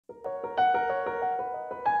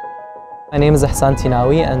My name is Ihsan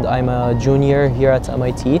Tinawi and I'm a junior here at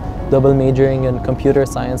MIT, double majoring in computer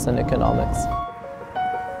science and economics.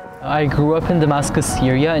 I grew up in Damascus,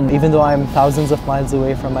 Syria, and even though I'm thousands of miles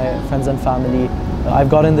away from my friends and family, I've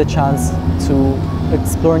gotten the chance to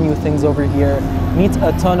explore new things over here, meet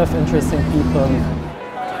a ton of interesting people.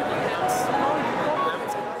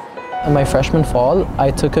 In my freshman fall, I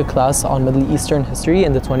took a class on Middle Eastern history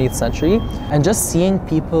in the 20th century, and just seeing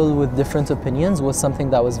people with different opinions was something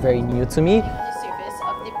that was very new to me.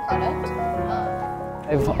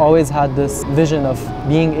 I've always had this vision of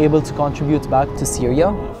being able to contribute back to Syria.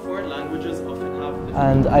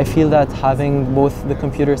 And I feel that having both the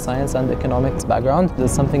computer science and economics background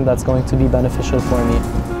is something that's going to be beneficial for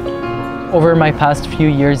me. Over my past few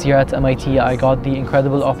years here at MIT, I got the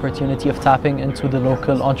incredible opportunity of tapping into the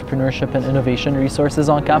local entrepreneurship and innovation resources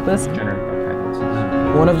on campus.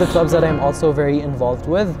 One of the clubs that I'm also very involved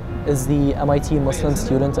with is the MIT Muslim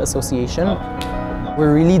Student Association.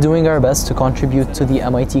 We're really doing our best to contribute to the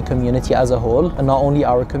MIT community as a whole, and not only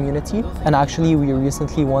our community. And actually, we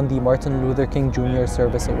recently won the Martin Luther King Jr.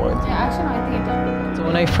 Service Award. So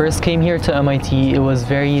when I first came here to MIT, it was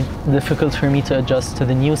very difficult for me to adjust to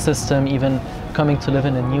the new system, even coming to live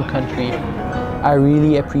in a new country. I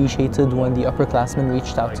really appreciated when the upperclassmen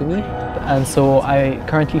reached out to me, and so I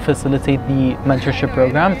currently facilitate the mentorship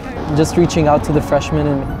program, just reaching out to the freshmen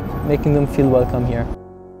and making them feel welcome here.